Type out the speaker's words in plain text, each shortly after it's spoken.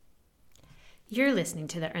You're listening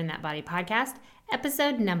to the Earn That Body podcast,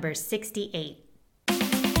 episode number 68.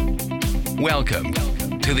 Welcome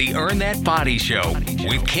to the Earn That Body Show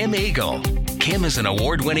with Kim Eagle. Kim is an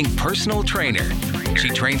award-winning personal trainer. She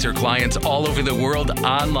trains her clients all over the world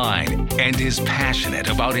online and is passionate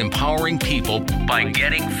about empowering people by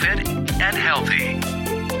getting fit and healthy.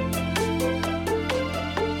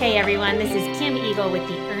 Hey everyone, this is Kim Eagle with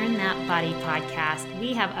the Earn That Body podcast.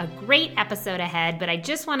 We have a great episode ahead, but I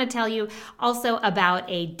just want to tell you also about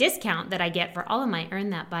a discount that I get for all of my Earn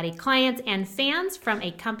That Body clients and fans from a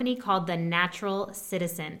company called The Natural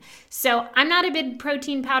Citizen. So I'm not a big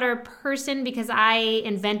protein powder person because I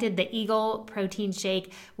invented the Eagle protein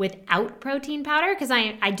shake without protein powder because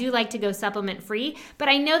I do like to go supplement free, but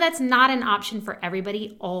I know that's not an option for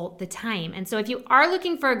everybody all the time. And so if you are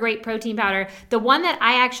looking for a great protein powder, the one that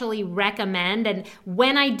I actually recommend, and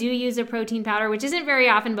when I do use a protein powder, which isn't very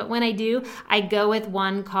often, but when I do, I go with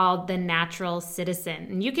one called The Natural Citizen.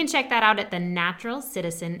 And you can check that out at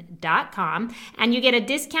thenaturalcitizen.com, and you get a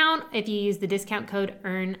discount if you use the discount code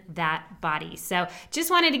EARNTHATBODY. So just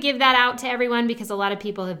wanted to give that out to everyone because a lot of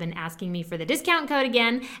people have been asking me for the discount code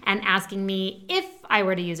again and asking me if I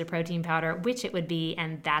were to use a protein powder, which it would be,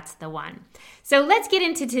 and that's the one. So let's get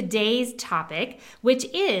into today's topic, which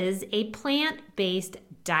is a plant-based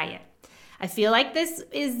diet. I feel like this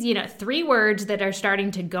is, three words that are starting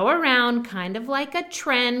to go around, kind of like a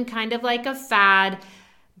trend, kind of like a fad,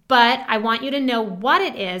 but I want you to know what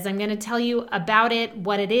it is. I'm going to tell you about it,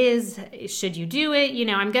 what it is, should you do it?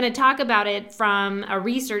 I'm going to talk about it from a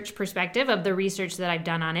research perspective of the research that I've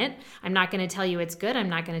done on it. I'm not going to tell you it's good. I'm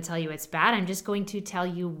not going to tell you it's bad. I'm just going to tell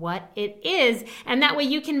you what it is. And that way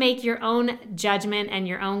you can make your own judgment and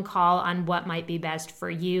your own call on what might be best for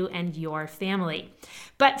you and your family.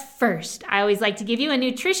 But first, I always like to give you a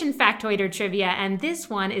nutrition factoid or trivia, and this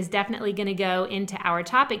one is definitely going to go into our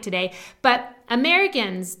topic today. But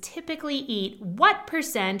Americans typically eat what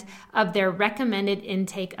 % of their recommended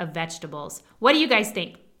intake of vegetables? What do you guys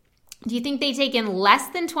think? Do you think they take in less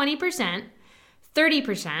than 20%,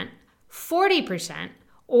 30%, 40%,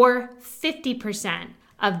 or 50%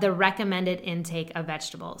 of the recommended intake of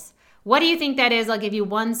vegetables? What do you think that is? I'll give you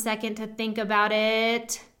 1 second to think about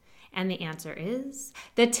it. And the answer is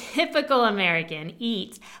the typical American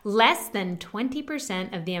eats less than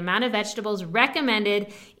 20% of the amount of vegetables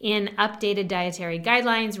recommended in updated dietary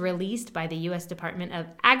guidelines released by the U.S. Department of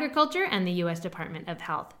Agriculture and the U.S. Department of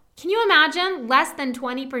Health. Can you imagine less than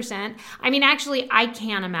 20%? Actually, I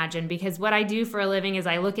can imagine because what I do for a living is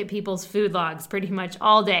I look at people's food logs pretty much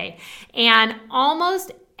all day. And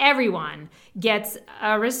almost everyone gets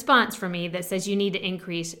a response from me that says you need to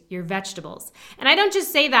increase your vegetables. And I don't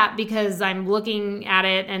just say that because I'm looking at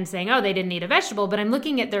it and saying, oh, they didn't eat a vegetable, but I'm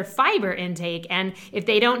looking at their fiber intake. And if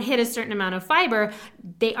they don't hit a certain amount of fiber,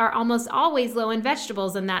 they are almost always low in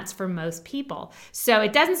vegetables, and that's for most people. So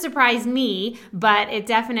it doesn't surprise me, but it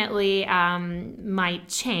definitely might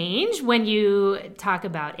change when you talk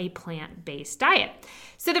about a plant-based diet.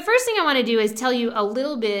 So the first thing I want to do is tell you a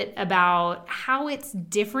little bit about how it's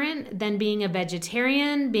different than being a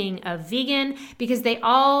vegetarian, being a vegan, because they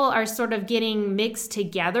all are sort of getting mixed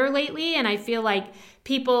together lately. And I feel like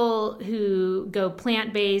people who go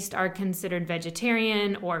plant-based are considered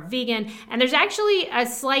vegetarian or vegan. And there's actually a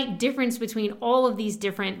slight difference between all of these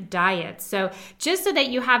different diets. So just so that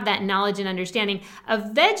you have that knowledge and understanding, a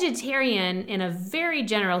vegetarian in a very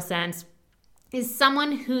general sense is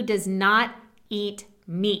someone who does not eat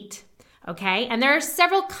meat. Okay, and there are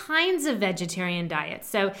several kinds of vegetarian diets.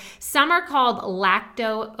 So some are called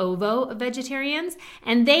lacto-ovo vegetarians,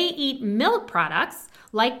 and they eat milk products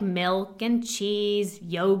like milk and cheese,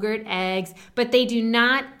 yogurt, eggs, but they do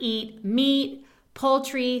not eat meat,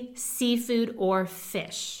 poultry, seafood, or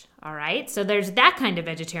fish. All right, so there's that kind of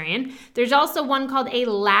vegetarian. There's also one called a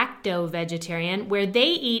lacto-vegetarian where they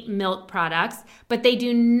eat milk products, but they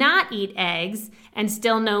do not eat eggs and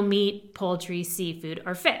still no meat, poultry, seafood,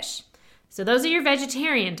 or fish. So those are your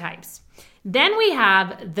vegetarian types. Then we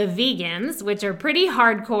have the vegans, which are pretty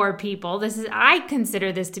hardcore people. I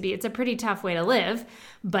consider this to be, it's a pretty tough way to live,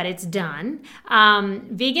 but it's done.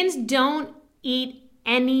 Vegans don't eat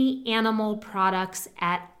any animal products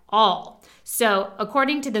at all. So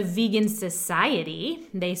according to the Vegan Society,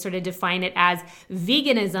 they sort of define it as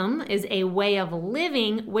veganism is a way of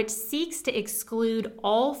living which seeks to exclude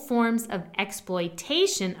all forms of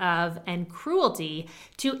exploitation of and cruelty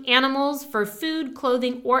to animals for food,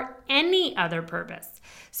 clothing, or any other purpose.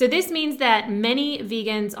 So this means that many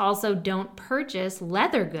vegans also don't purchase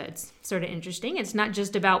leather goods. Sort of interesting. It's not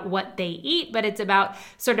just about what they eat, but it's about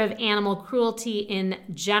sort of animal cruelty in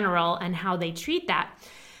general and how they treat that.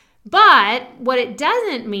 But what it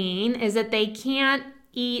doesn't mean is that they can't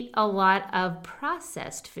eat a lot of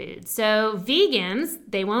processed food. So vegans,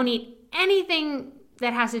 they won't eat anything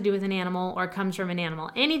that has to do with an animal or comes from an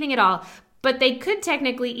animal, anything at all, but they could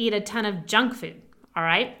technically eat a ton of junk food, all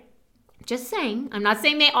right? Just saying. I'm not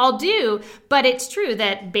saying they all do, but it's true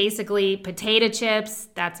that basically potato chips,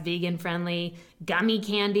 that's vegan friendly. Gummy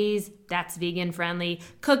candies, that's vegan friendly.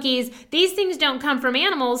 Cookies, these things don't come from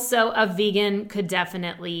animals, so a vegan could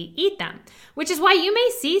definitely eat them. Which is why you may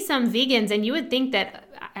see some vegans and you would think that,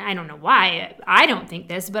 I don't know why, I don't think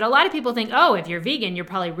this, but a lot of people think, oh, if you're vegan, you're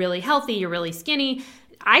probably really healthy, you're really skinny.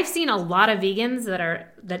 I've seen a lot of vegans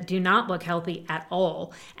that do not look healthy at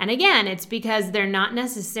all. And again, it's because they're not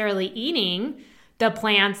necessarily eating the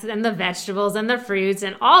plants and the vegetables and the fruits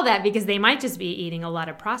and all that, because they might just be eating a lot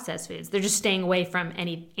of processed foods. They're just staying away from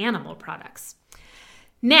any animal products.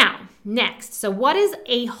 Now, next, so what is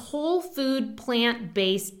a whole food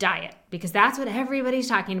plant-based diet? Because that's what everybody's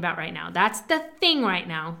talking about right now. That's the thing right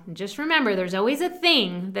now. And just remember, there's always a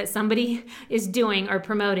thing that somebody is doing or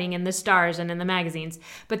promoting in the stars and in the magazines.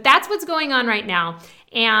 But that's what's going on right now.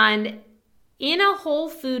 And in a whole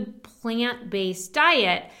food plant-based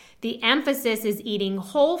diet, the emphasis is eating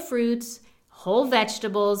whole fruits, whole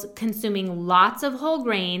vegetables, consuming lots of whole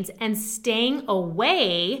grains, and staying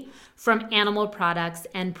away from animal products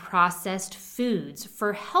and processed foods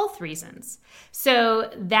for health reasons.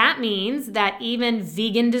 So that means that even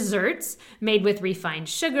vegan desserts made with refined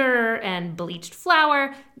sugar and bleached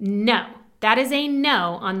flour, no. That is a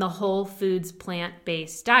no on the whole foods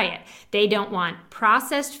plant-based diet. They don't want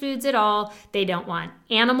processed foods at all. They don't want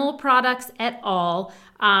animal products at all.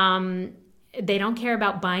 They don't care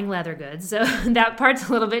about buying leather goods. So that part's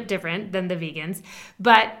a little bit different than the vegans.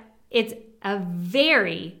 But it's a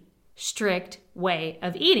very strict way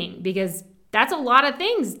of eating, because that's a lot of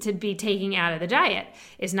things to be taking out of the diet.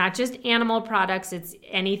 It's not just animal products. It's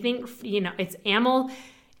anything, it's animal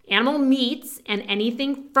meats and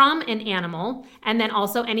anything from an animal, and then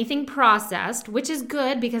also anything processed, which is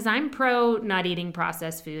good because I'm pro not eating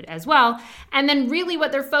processed food as well. And then really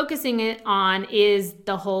what they're focusing it on is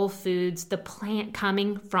the whole foods, the plant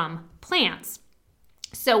coming from plants.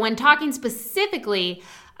 So when talking specifically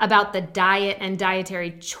about the diet and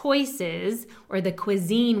dietary choices, or the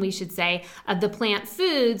cuisine, we should say, of the plant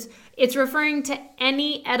foods, it's referring to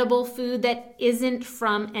any edible food that isn't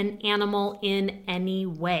from an animal in any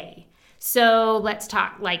way. So let's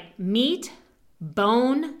talk like meat,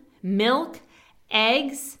 bone, milk,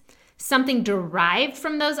 eggs, something derived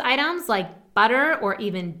from those items like butter or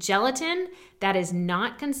even gelatin. That is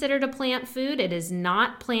not considered a plant food. It is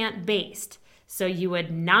not plant-based. So you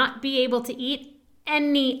would not be able to eat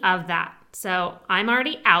any of that. So I'm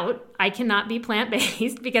already out. I cannot be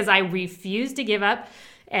plant-based because I refuse to give up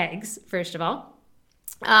eggs, first of all.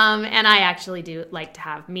 And I actually do like to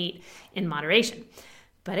have meat in moderation.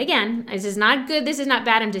 But again, this is not good. This is not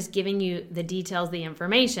bad. I'm just giving you the details, the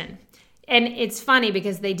information. And it's funny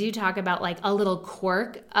because they do talk about like a little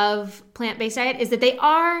quirk of plant-based diet is that they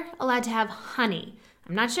are allowed to have honey.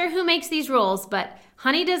 I'm not sure who makes these rules, but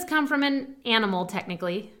honey does come from an animal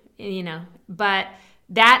technically, but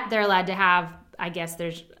that they're allowed to have. I guess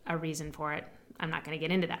there's a reason for it. I'm not going to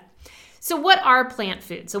get into that. So what are plant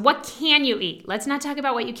foods? So what can you eat? Let's not talk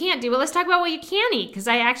about what you can't do, but let's talk about what you can eat, because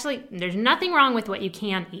there's nothing wrong with what you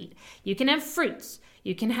can eat. You can have fruits.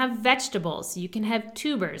 You can have vegetables. You can have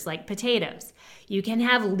tubers like potatoes. You can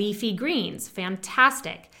have leafy greens.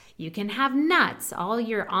 Fantastic. You can have nuts, all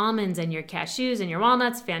your almonds and your cashews and your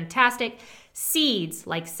walnuts. Fantastic. Seeds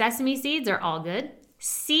like sesame seeds are all good.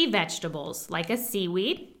 Sea vegetables like a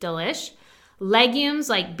seaweed. Delish. Legumes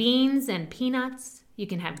like beans and peanuts. You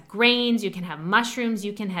can have grains, you can have mushrooms,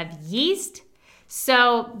 you can have yeast.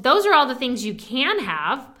 So those are all the things you can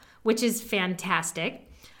have, which is fantastic.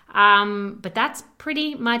 But that's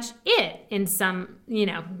pretty much it in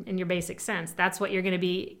in your basic sense. That's what you're going to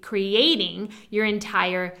be creating your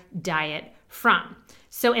entire diet from.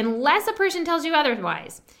 So unless a person tells you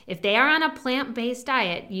otherwise, if they are on a plant-based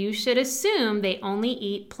diet, you should assume they only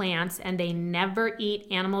eat plants and they never eat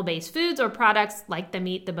animal-based foods or products like the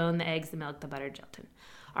meat, the bone, the eggs, the milk, the butter, gelatin.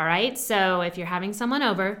 All right, so if you're having someone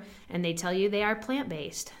over and they tell you they are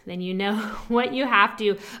plant-based, then you know what you have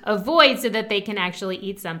to avoid so that they can actually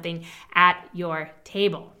eat something at your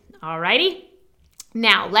table. All righty?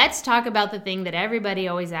 Now, let's talk about the thing that everybody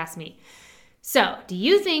always asks me. So, do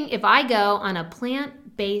you think if I go on a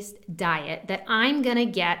plant-based diet that I'm going to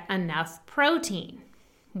get enough protein?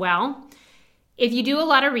 Well, if you do a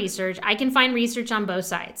lot of research, I can find research on both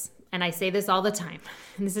sides. and I say this all the time,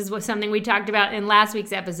 and this is something we talked about in last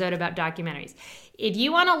week's episode about documentaries. If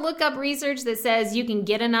you want to look up research that says you can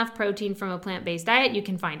get enough protein from a plant-based diet, you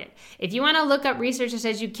can find it. If you want to look up research that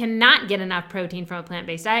says you cannot get enough protein from a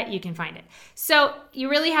plant-based diet, you can find it. So you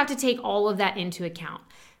really have to take all of that into account.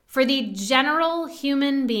 For the general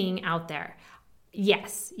human being out there,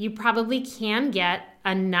 yes, you probably can get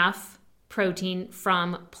enough protein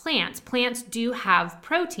from plants. Plants do have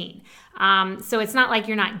protein. So it's not like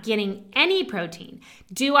you're not getting any protein.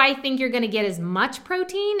 Do I think you're going to get as much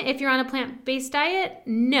protein if you're on a plant-based diet?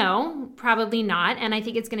 No, probably not. And I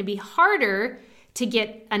think it's going to be harder to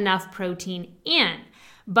get enough protein in.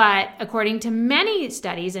 But according to many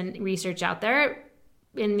studies and research out there,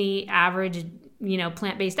 in the average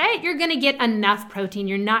plant-based diet, you're going to get enough protein.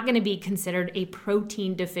 You're not going to be considered a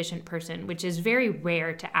protein deficient person, which is very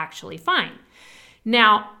rare to actually find.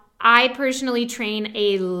 Now, I personally train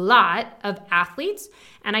a lot of athletes,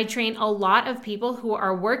 and I train a lot of people who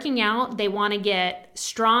are working out. They want to get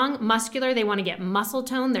strong, muscular. They want to get muscle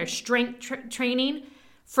tone. They're strength training.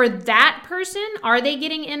 For that person, are they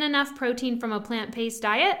getting in enough protein from a plant-based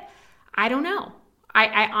diet? I don't know.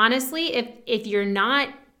 I honestly, if you're not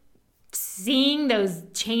seeing those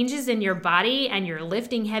changes in your body and you're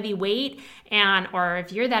lifting heavy weight, or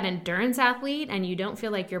if you're that endurance athlete and you don't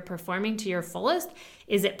feel like you're performing to your fullest,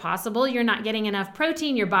 is it possible you're not getting enough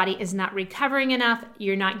protein? Your body is not recovering enough.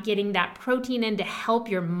 You're not getting that protein in to help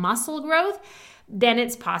your muscle growth. Then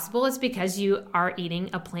it's possible it's because you are eating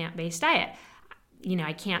a plant-based diet.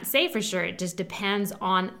 I can't say for sure. It just depends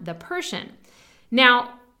on the person.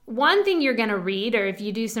 Now, one thing you're going to read, or if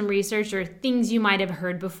you do some research, or things you might have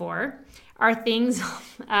heard before, are things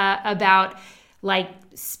about like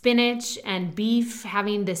spinach and beef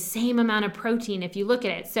having the same amount of protein if you look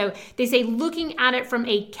at it. So they say, looking at it from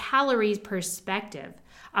a calories perspective,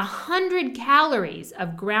 100 calories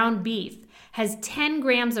of ground beef has 10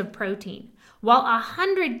 grams of protein, while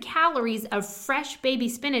 100 calories of fresh baby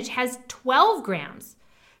spinach has 12 grams.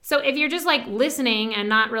 So if you're just like listening and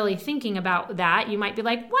not really thinking about that, you might be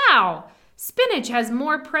like, wow, spinach has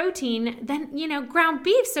more protein than, ground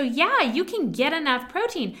beef. So yeah, you can get enough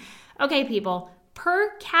protein. Okay, people,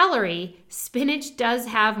 per calorie, spinach does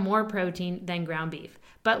have more protein than ground beef.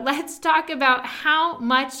 But let's talk about how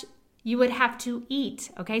much you would have to eat.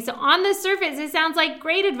 Okay, so on the surface, it sounds like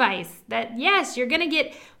great advice that yes, you're going to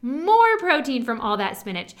get more protein from all that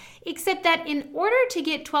spinach, except that in order to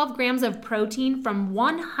get 12 grams of protein from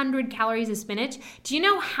 100 calories of spinach, do you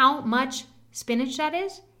know how much spinach that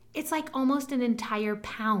is? It's like almost an entire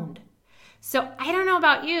pound. So I don't know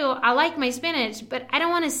about you, I like my spinach, but I don't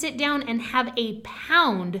want to sit down and have a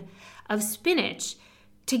pound of spinach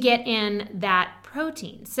to get in that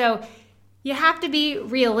protein. So you have to be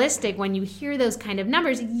realistic when you hear those kind of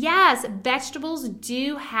numbers. Yes, vegetables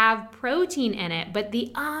do have protein in it, but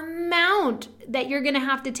the amount that you're going to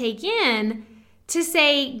have to take in to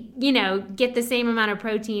say, get the same amount of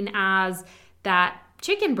protein as that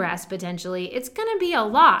chicken breast potentially, it's going to be a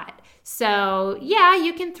lot. So yeah,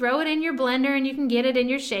 you can throw it in your blender and you can get it in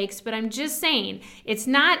your shakes, but I'm just saying it's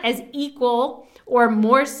not as equal or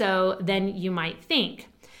more so than you might think.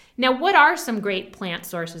 Now, what are some great plant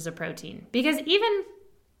sources of protein? Because even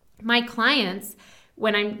my clients,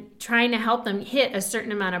 when I'm trying to help them hit a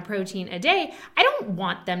certain amount of protein a day, I don't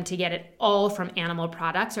want them to get it all from animal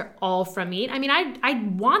products or all from meat. I mean, I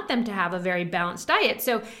want them to have a very balanced diet.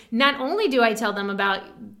 So not only do I tell them about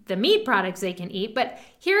the meat products they can eat, but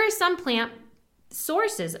here are some plant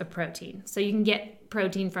sources of protein. So you can get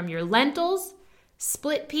protein from your lentils,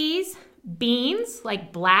 split peas, beans,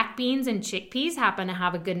 like black beans and chickpeas happen to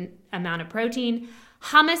have a good amount of protein.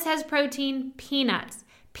 Hummus has protein, peanuts,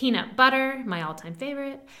 peanut butter, my all-time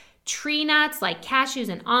favorite, tree nuts like cashews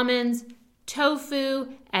and almonds,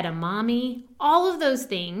 tofu, edamame, all of those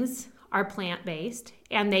things are plant-based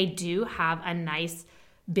and they do have a nice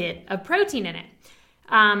bit of protein in it.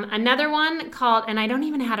 Another one called, and I don't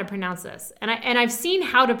even know how to pronounce this, and I've seen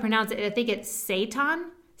how to pronounce it. I think it's seitan,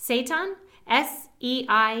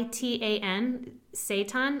 S-E-I-T-A-N,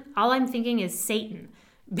 seitan. All I'm thinking is Satan.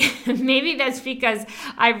 Maybe that's because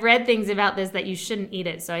I've read things about this that you shouldn't eat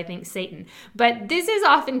it, so I think Satan. But this is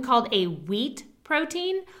often called a wheat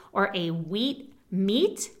protein or a wheat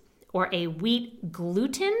meat or a wheat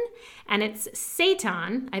gluten, and it's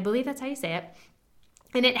seitan. I believe that's how you say it.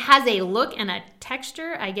 And it has a look and a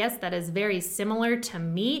texture, I guess, that is very similar to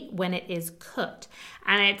meat when it is cooked.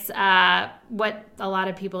 And it's what a lot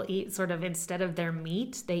of people eat sort of instead of their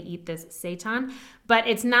meat. They eat this seitan, but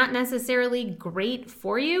it's not necessarily great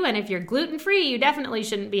for you. And if you're gluten-free, you definitely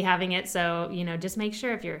shouldn't be having it. So, just make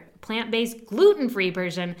sure if you're a plant-based gluten-free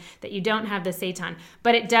person that you don't have the seitan.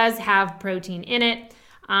 But it does have protein in it.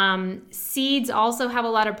 Seeds also have a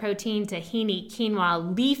lot of protein: tahini,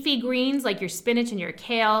 quinoa, leafy greens like your spinach and your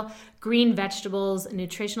kale, green vegetables,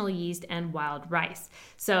 nutritional yeast, and wild rice.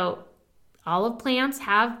 So all of plants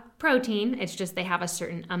have protein. It's just they have a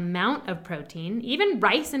certain amount of protein. Even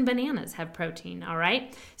rice and bananas have protein, all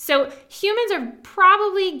right? So humans are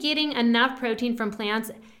probably getting enough protein from plants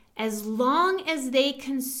as long as they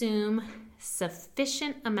consume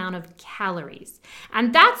sufficient amount of calories.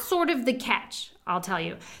 And that's sort of the catch, I'll tell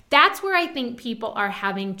you. That's where I think people are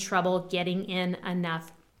having trouble getting in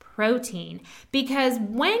enough protein. Because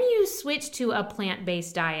when you switch to a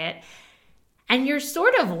plant-based diet and you're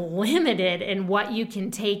sort of limited in what you can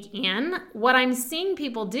take in, what I'm seeing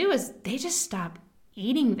people do is they just stop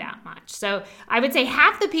eating that much. So I would say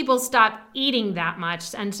half the people stop eating that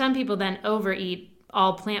much, and some people then overeat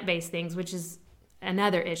all plant-based things, which is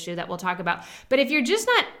another issue that we'll talk about. But if you're just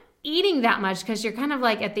not eating that much because you're kind of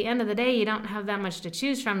like at the end of the day, you don't have that much to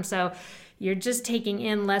choose from, so you're just taking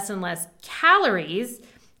in less and less calories,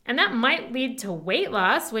 and that might lead to weight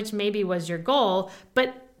loss, which maybe was your goal.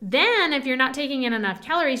 But then if you're not taking in enough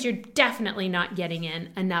calories, you're definitely not getting in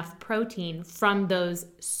enough protein from those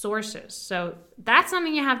sources. So that's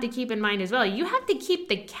something you have to keep in mind as well. You have to keep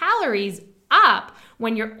the calories up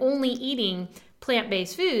when you're only eating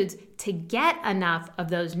plant-based foods to get enough of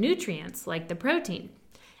those nutrients like the protein.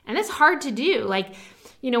 And it's hard to do.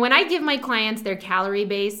 When I give my clients their calorie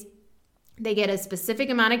base, they get a specific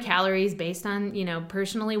amount of calories based on,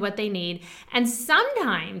 personally what they need. And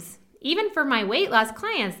sometimes, even for my weight loss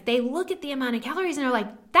clients, they look at the amount of calories and they're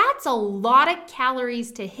like, that's a lot of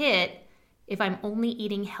calories to hit if I'm only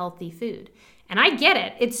eating healthy food. And I get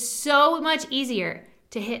it. It's so much easier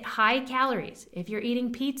to hit high calories if you're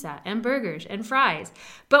eating pizza and burgers and fries.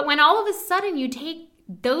 But when all of a sudden you take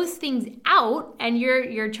those things out and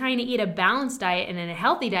you're trying to eat a balanced diet and in a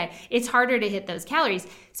healthy diet, it's harder to hit those calories.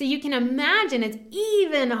 So you can imagine it's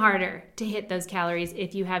even harder to hit those calories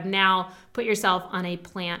if you have now put yourself on a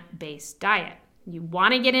plant-based diet. You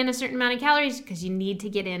want to get in a certain amount of calories because you need to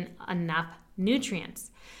get in enough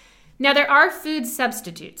nutrients. Now, there are food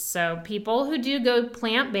substitutes. So people who do go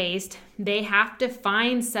plant-based, they have to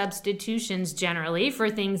find substitutions generally for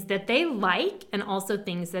things that they like and also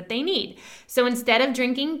things that they need. So instead of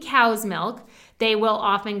drinking cow's milk, they will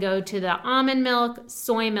often go to the almond milk,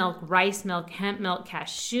 soy milk, rice milk, hemp milk,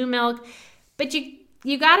 cashew milk. But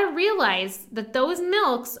you got to realize that those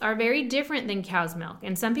milks are very different than cow's milk.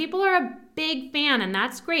 And some people are a big fan, and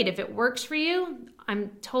that's great. If it works for you, I'm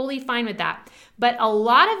totally fine with that. But a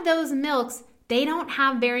lot of those milks, they don't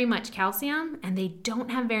have very much calcium and they don't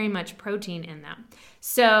have very much protein in them.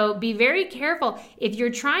 So be very careful if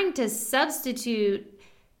you're trying to substitute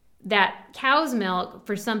that cow's milk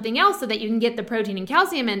for something else so that you can get the protein and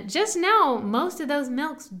calcium in. Just know most of those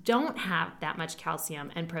milks don't have that much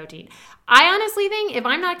calcium and protein. I honestly think if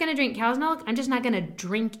I'm not going to drink cow's milk, I'm just not going to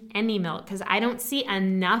drink any milk because I don't see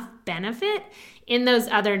enough benefit in those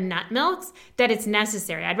other nut milks that it's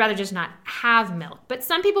necessary. I'd rather just not have milk. But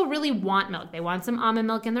some people really want milk. They want some almond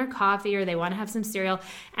milk in their coffee or they want to have some cereal.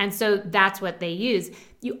 And so that's what they use.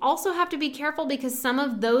 You also have to be careful because some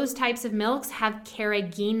of those types of milks have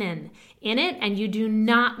carrageenan in it, and you do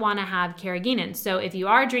not want to have carrageenan. So if you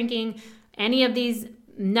are drinking any of these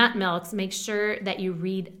nut milks, make sure that you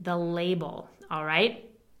read the label, all right?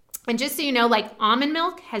 And just so you know, like almond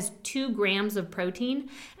milk has 2 grams of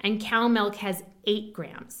protein and cow milk has 8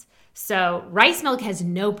 grams. So rice milk has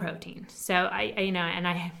no protein. So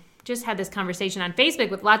I just had this conversation on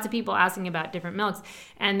Facebook with lots of people asking about different milks.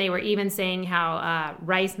 And they were even saying how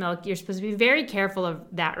rice milk, you're supposed to be very careful of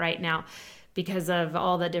that right now because of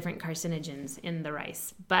all the different carcinogens in the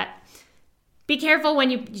rice. But be careful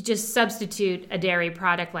when you just substitute a dairy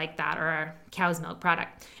product like that or a cow's milk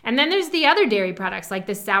product. And then there's the other dairy products like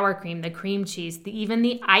the sour cream, the cream cheese, even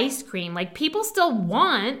the ice cream. Like people still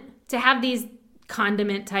want to have these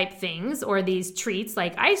condiment type things or these treats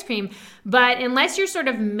like ice cream, but unless you're sort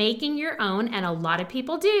of making your own, and a lot of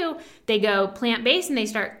people do, they go plant-based and they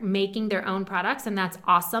start making their own products, and that's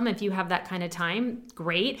awesome. If you have that kind of time,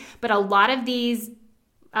 great. But a lot of these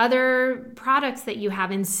other products that you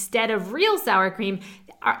have instead of real sour cream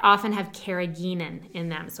often have carrageenan in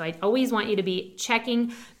them. So I always want you to be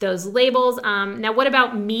checking those labels. Now, what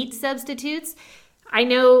about meat substitutes? I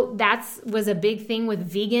know that was a big thing with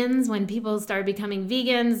vegans. When people started becoming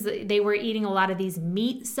vegans, they were eating a lot of these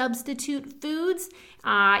meat substitute foods.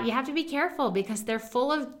 You have to be careful because they're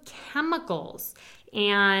full of chemicals.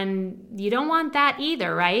 And you don't want that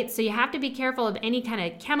either, right? So you have to be careful of any kind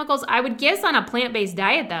of chemicals. I would guess on a plant-based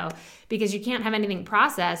diet, though, because you can't have anything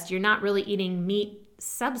processed, you're not really eating meat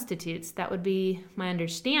substitutes. That would be my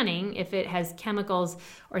understanding if it has chemicals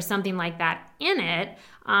or something like that in it.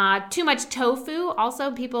 Too much tofu.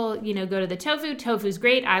 Also, people, go to the tofu. Tofu's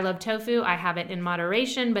great. I love tofu. I have it in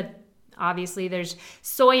moderation, but obviously there's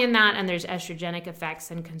soy in that and there's estrogenic effects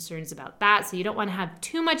and concerns about that. So you don't want to have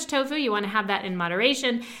too much tofu. You want to have that in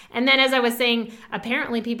moderation. And then, as I was saying,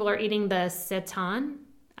 apparently people are eating the seitan.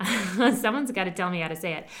 Someone's got to tell me how to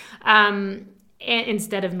say it.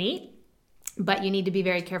 Instead of meat. But you need to be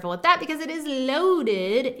very careful with that because it is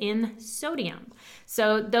loaded in sodium.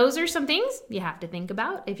 So those are some things you have to think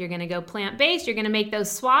about. If you're going to go plant-based, you're going to make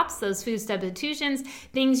those swaps, those food substitutions,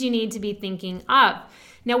 things you need to be thinking of.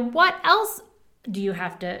 Now, what else do you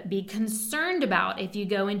have to be concerned about if you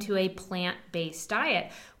go into a plant-based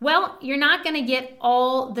diet? Well, you're not going to get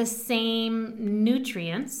all the same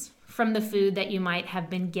nutrients from the food that you might have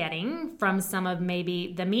been getting from some of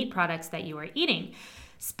maybe the meat products that you are eating.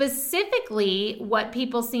 Specifically, what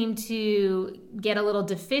people seem to get a little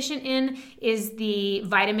deficient in is the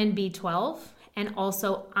vitamin B12 and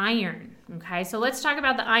also iron. Okay, so let's talk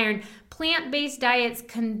about the iron. Plant-based diets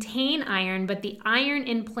contain iron, but the iron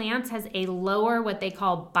in plants has a lower, what they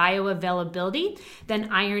call bioavailability,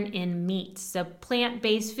 than iron in meat. So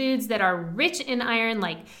plant-based foods that are rich in iron,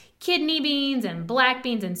 like kidney beans and black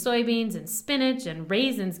beans and soybeans and spinach and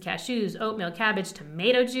raisins, cashews, oatmeal, cabbage,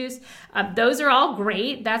 tomato juice. Those are all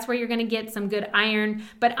great. That's where you're going to get some good iron.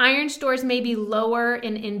 But iron stores may be lower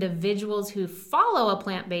in individuals who follow a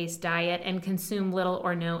plant-based diet and consume little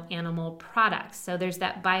or no animal products. So there's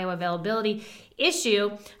that bioavailability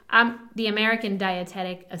issue. The American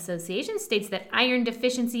Dietetic Association states that iron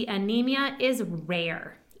deficiency anemia is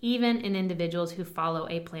rare, even in individuals who follow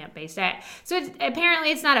a plant-based diet. So apparently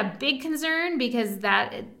it's not a big concern because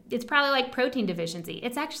it's probably like protein deficiency.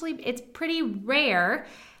 It's pretty rare.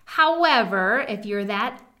 However, if you're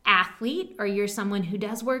that athlete or you're someone who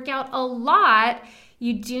does work out a lot,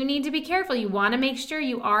 you do need to be careful. You want to make sure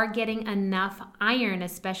you are getting enough iron,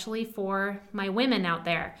 especially for my women out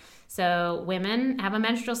there. So women have a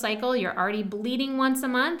menstrual cycle, you're already bleeding once a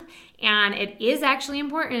month, and it is actually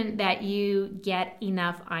important that you get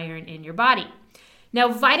enough iron in your body. Now,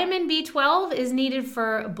 vitamin B12 is needed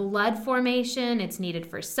for blood formation. It's needed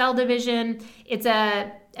for cell division. It's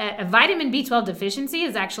a vitamin B12 deficiency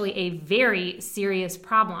is actually a very serious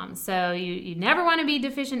problem. So you never want to be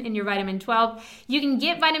deficient in your vitamin 12. You can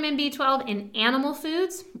get vitamin B12 in animal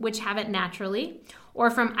foods, which have it naturally, or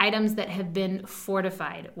from items that have been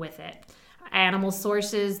fortified with it. Animal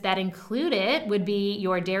sources that include it would be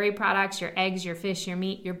your dairy products, your eggs, your fish, your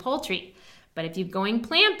meat, your poultry. But if you're going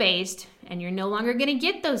plant-based and you're no longer going to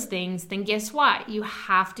get those things, then guess what? You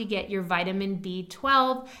have to get your vitamin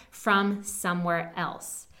B12 from somewhere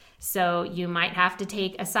else. So you might have to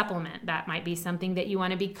take a supplement. That might be something that you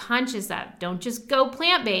want to be conscious of. Don't just go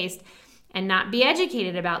plant-based and not be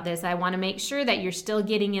educated about this. I want to make sure that you're still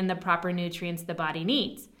getting in the proper nutrients the body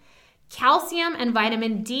needs. Calcium and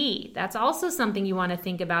vitamin D, that's also something you want to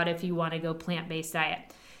think about if you want to go plant-based diet.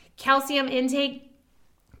 Calcium intake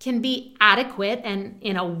can be adequate and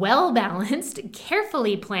in a well-balanced,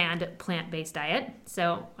 carefully planned plant-based diet.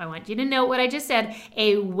 So I want you to note what I just said,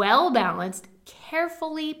 a well-balanced,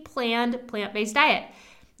 carefully planned plant-based diet.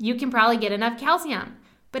 You can probably get enough calcium.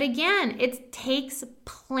 But again, it takes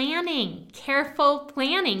planning, careful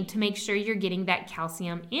planning to make sure you're getting that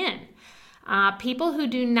calcium in. People who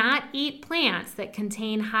do not eat plants that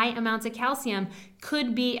contain high amounts of calcium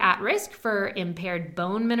could be at risk for impaired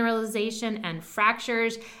bone mineralization and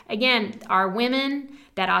fractures. Again, our women,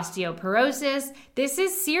 that osteoporosis, this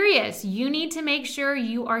is serious. You need to make sure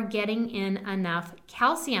you are getting in enough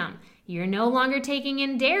calcium. You're no longer taking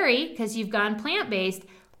in dairy because you've gone plant-based.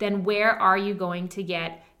 Then where are you going to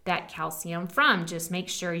get that calcium from? Just make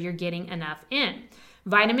sure you're getting enough in.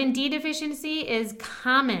 Vitamin D deficiency is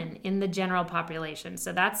common in the general population.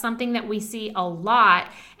 So that's something that we see a lot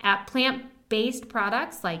at plant-based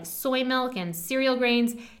products like soy milk and cereal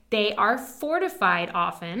grains. They are fortified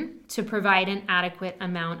often to provide an adequate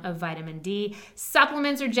amount of vitamin D.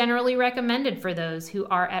 Supplements are generally recommended for those who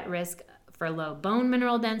are at risk for low bone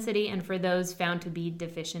mineral density and for those found to be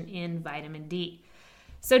deficient in vitamin D.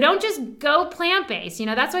 So don't just go plant-based.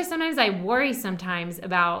 That's why sometimes I worry sometimes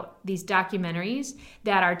about these documentaries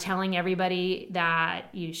that are telling everybody that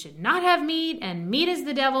you should not have meat and meat is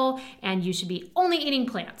the devil and you should be only eating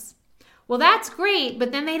plants. Well, that's great,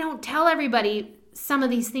 but then they don't tell everybody some of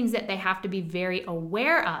these things that they have to be very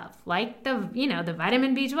aware of, like the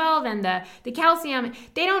vitamin B12 and the calcium.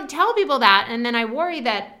 They don't tell people that, and then I worry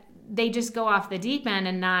that they just go off the deep end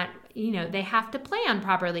and not, they have to plan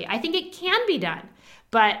properly. I think it can be done,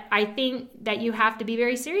 but I think that you have to be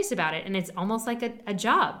very serious about it, and it's almost like a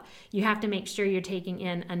job. You have to make sure you're taking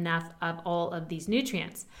in enough of all of these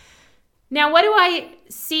nutrients. Now, what do I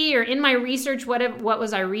see, or in my research, what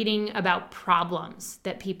was I reading about problems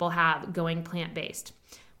that people have going plant-based?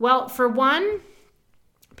 Well, for one,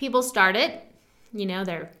 people start it,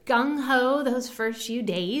 they're gung-ho those first few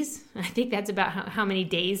days. I think that's about how many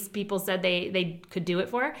days people said they could do it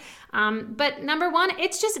for. But number one,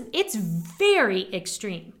 it's very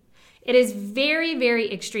extreme. It is very,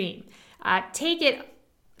 very extreme.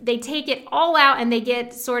 They take it all out and they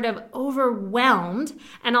get sort of overwhelmed,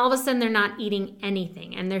 and all of a sudden they're not eating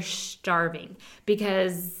anything and they're starving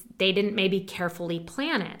because they didn't maybe carefully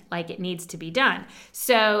plan it like it needs to be done.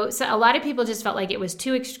 So a lot of people just felt like it was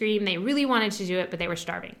too extreme. They really wanted to do it, but they were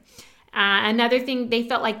starving. Another thing, they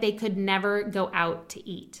felt like they could never go out to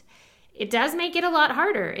eat. It does make it a lot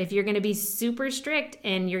harder if you're going to be super strict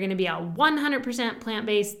and you're going to be a 100%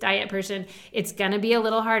 plant-based diet person. It's going to be a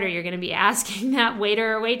little harder. You're going to be asking that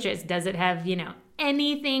waiter or waitress, does it have,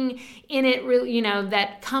 anything in it,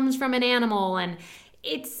 that comes from an animal? And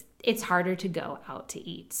it's harder to go out to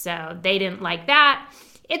eat. So they didn't like that.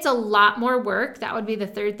 It's a lot more work. That would be the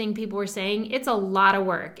third thing people were saying. It's a lot of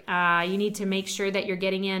work. You need to make sure that you're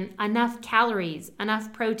getting in enough calories,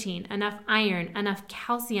 enough protein, enough iron, enough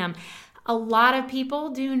calcium. A lot of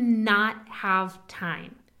people do not have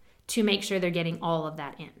time to make sure they're getting all of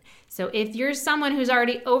that in. So if you're someone who's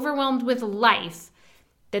already overwhelmed with life,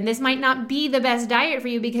 then this might not be the best diet for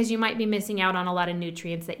you because you might be missing out on a lot of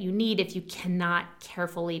nutrients that you need if you cannot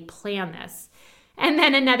carefully plan this. And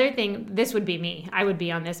then another thing, this would be me. I would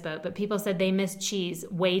be on this boat, but people said they miss cheese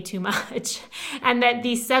way too much. And that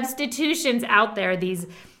these substitutions out there,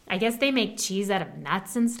 I guess they make cheese out of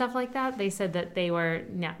nuts and stuff like that. They said that they were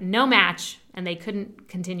no match and they couldn't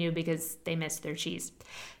continue because they missed their cheese.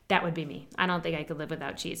 That would be me. I don't think I could live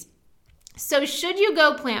without cheese. So should you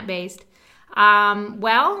go plant-based?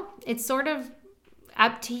 Well, it's sort of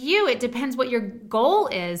up to you. It depends what your goal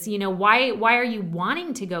is. Why are you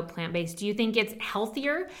wanting to go plant-based? Do you think it's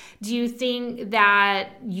healthier? Do you think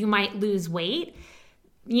that you might lose weight?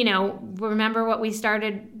 Remember what we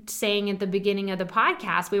started saying at the beginning of the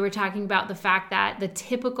podcast? We were talking about the fact that the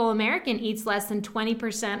typical American eats less than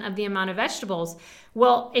 20% of the amount of vegetables.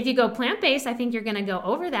 Well, if you go plant-based, I think you're going to go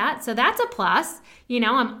over that. So that's a plus.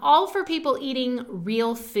 I'm all for people eating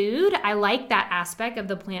real food. I like that aspect of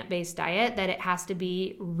the plant-based diet, that it has to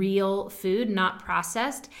be real food, not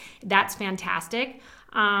processed. That's fantastic.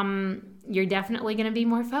 You're definitely going to be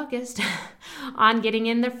more focused on getting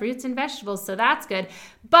in the fruits and vegetables. So that's good.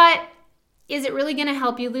 But is it really going to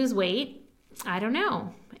help you lose weight? I don't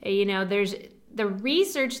know. There's the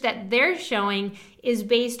research that they're showing is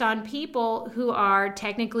based on people who are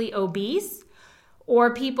technically obese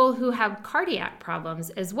or people who have cardiac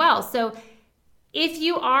problems as well. So if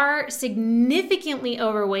you are significantly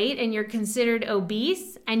overweight and you're considered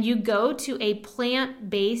obese and you go to a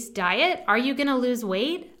plant-based diet, are you going to lose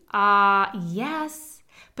weight? Yes.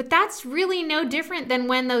 But that's really no different than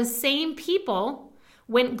when those same people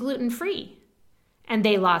went gluten-free and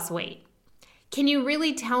they lost weight. Can you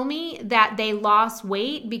really tell me that they lost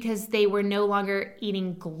weight because they were no longer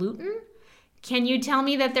eating gluten? Can you tell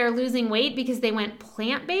me that they're losing weight because they went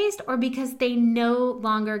plant-based or because they no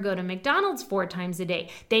longer go to McDonald's 4 times a day?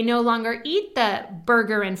 They no longer eat the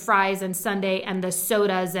burger and fries and sundae and the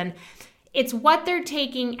sodas, and it's what they're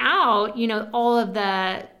taking out, all of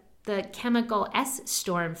the chemical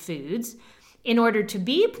S-storm foods in order to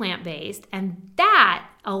be plant-based, and that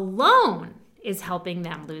alone is helping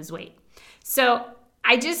them lose weight. So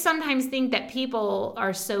I just sometimes think that people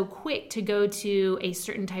are so quick to go to a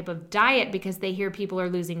certain type of diet because they hear people are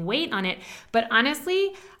losing weight on it. But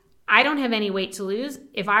honestly, I don't have any weight to lose.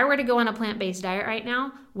 If I were to go on a plant-based diet right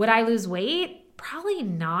now, would I lose weight? Probably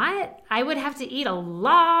not. I would have to eat a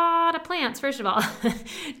lot of plants, first of all,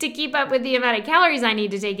 to keep up with the amount of calories I need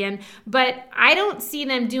to take in. But I don't see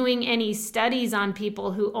them doing any studies on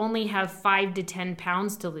people who only have 5 to 10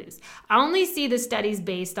 pounds to lose. I only see the studies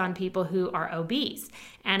based on people who are obese.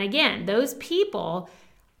 And again, those people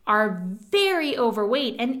are very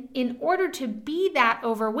overweight. And in order to be that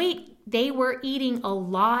overweight, they were eating a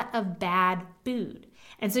lot of bad food.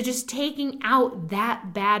 And so just taking out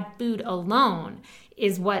that bad food alone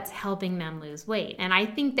is what's helping them lose weight. And I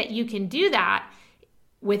think that you can do that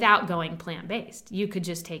without going plant-based. You could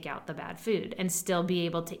just take out the bad food and still be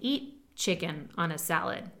able to eat chicken on a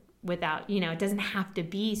salad without, it doesn't have to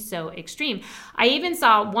be so extreme. I even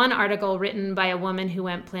saw one article written by a woman who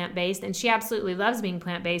went plant-based, and she absolutely loves being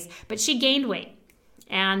plant-based, but she gained weight.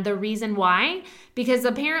 And the reason why? Because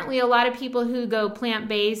apparently a lot of people who go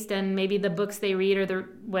plant-based, and maybe the books they read or the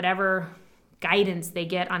whatever guidance they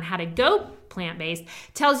get on how to go plant-based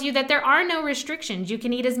tells you that there are no restrictions. You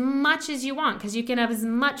can eat as much as you want because you can have as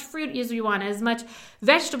much fruit as you want, as much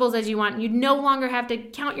vegetables as you want. You no longer have to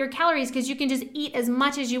count your calories because you can just eat as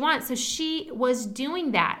much as you want. So she was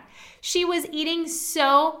doing that. She was eating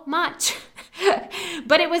so much,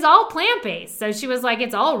 but it was all plant-based. So she was like,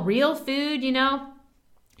 it's all real food,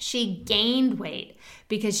 She gained weight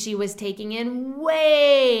because she was taking in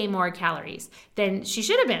way more calories than she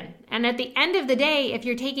should have been. And at the end of the day, if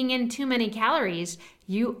you're taking in too many calories,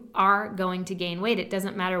 you are going to gain weight. It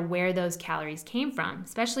doesn't matter where those calories came from,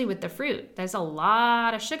 especially with the fruit. There's a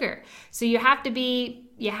lot of sugar. So you have to be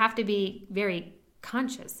very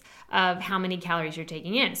conscious of how many calories you're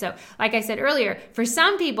taking in. So like I said earlier, for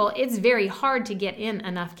some people, it's very hard to get in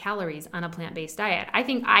enough calories on a plant-based diet. I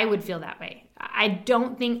think I would feel that way. I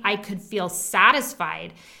don't think I could feel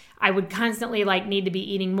satisfied. I would constantly need to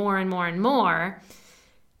be eating more and more and more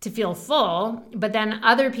to feel full. But then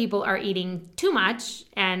other people are eating too much.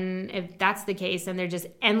 And if that's the case, then they're just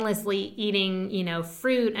endlessly eating,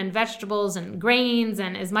 fruit and vegetables and grains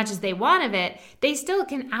and as much as they want of it, they still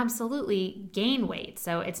can absolutely gain weight.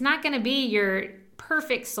 So it's not going to be your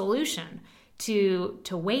perfect solution to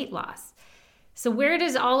weight loss. So where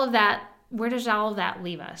does all of that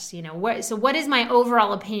leave us? So what is my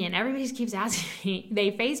overall opinion? Everybody keeps asking me,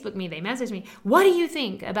 they Facebook me, they message me, what do you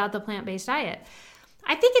think about the plant-based diet?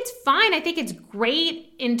 I think it's fine. I think it's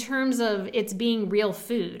great in terms of it's being real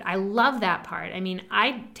food. I love that part. I mean,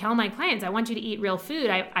 I tell my clients, I want you to eat real food.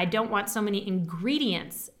 I don't want so many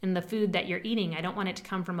ingredients in the food that you're eating. I don't want it to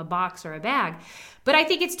come from a box or a bag. But I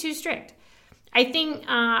think it's too strict. I think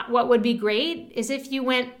what would be great is if you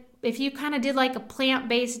kind of did a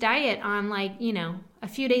plant-based diet on a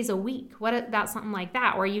few days a week. What about something like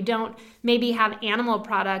that? Or you don't maybe have animal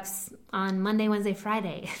products on Monday, Wednesday,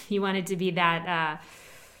 Friday. You want it to be that,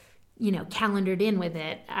 calendared in with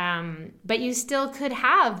it. But you still could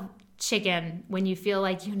have chicken when you feel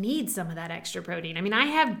like you need some of that extra protein. I mean, I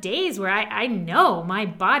have days where I know my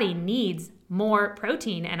body needs more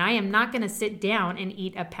protein, and I am not going to sit down and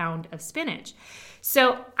eat a pound of spinach.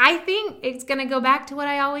 So I think it's going to go back to what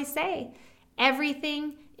I always say.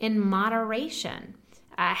 Everything in moderation.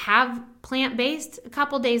 Have plant-based a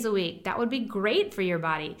couple days a week. That would be great for your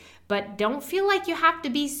body. But don't feel like you have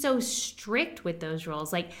to be so strict with those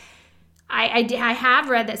rules. I have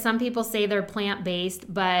read that some people say they're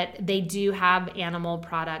plant-based, but they do have animal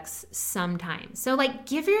products sometimes. So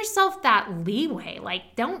give yourself that leeway.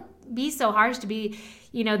 Don't be so harsh to be,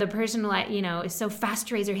 the person is so fast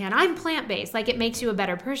to raise your hand. I'm plant-based. It makes you a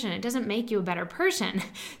better person. It doesn't make you a better person.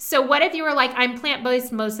 So what if you were I'm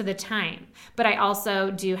plant-based most of the time, but I also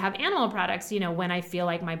do have animal products, when I feel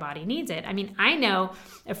like my body needs it. I mean, I know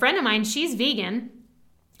a friend of mine, she's vegan,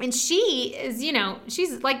 and she is,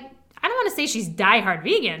 she's I don't want to say she's diehard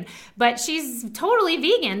vegan, but she's totally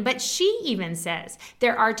vegan. But she even says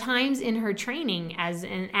there are times in her training as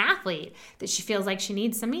an athlete that she feels like she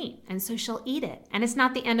needs some meat. And so she'll eat it. And it's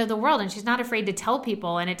not the end of the world. And she's not afraid to tell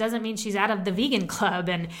people. And it doesn't mean she's out of the vegan club.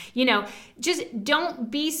 And, just don't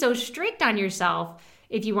be so strict on yourself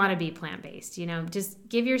if you want to be plant-based. Just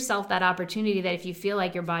give yourself that opportunity that if you feel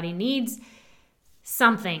like your body needs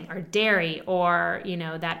something or dairy or,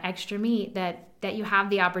 that extra meat that you have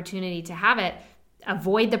the opportunity to have it.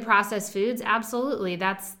 Avoid the processed foods. Absolutely.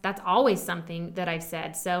 That's always something that I've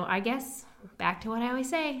said. So I guess back to what I always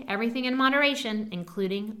say, everything in moderation,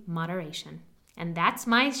 including moderation. And that's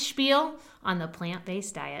my spiel on the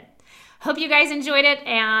plant-based diet. Hope you guys enjoyed it.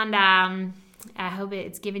 And I hope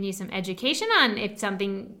it's given you some education on if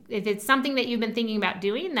it's something that you've been thinking about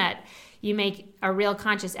doing, that you make a real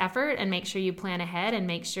conscious effort and make sure you plan ahead and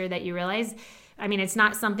make sure that you realize, it's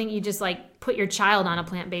not something you just put your child on a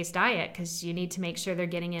plant-based diet, because you need to make sure they're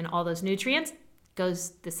getting in all those nutrients.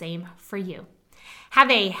 Goes the same for you. Have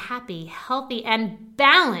a happy, healthy, and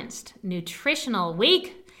balanced nutritional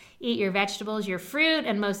week. Eat your vegetables, your fruit,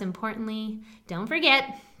 and most importantly, don't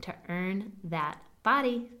forget to earn that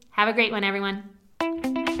body. Have a great one, everyone.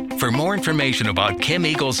 For more information about Kim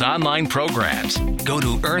Eagle's online programs, go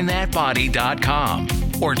to earnthatbody.com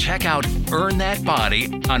or check out Earn That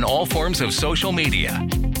Body on all forms of social media.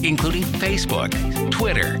 including Facebook,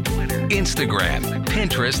 Twitter, Instagram,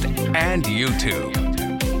 Pinterest, and YouTube.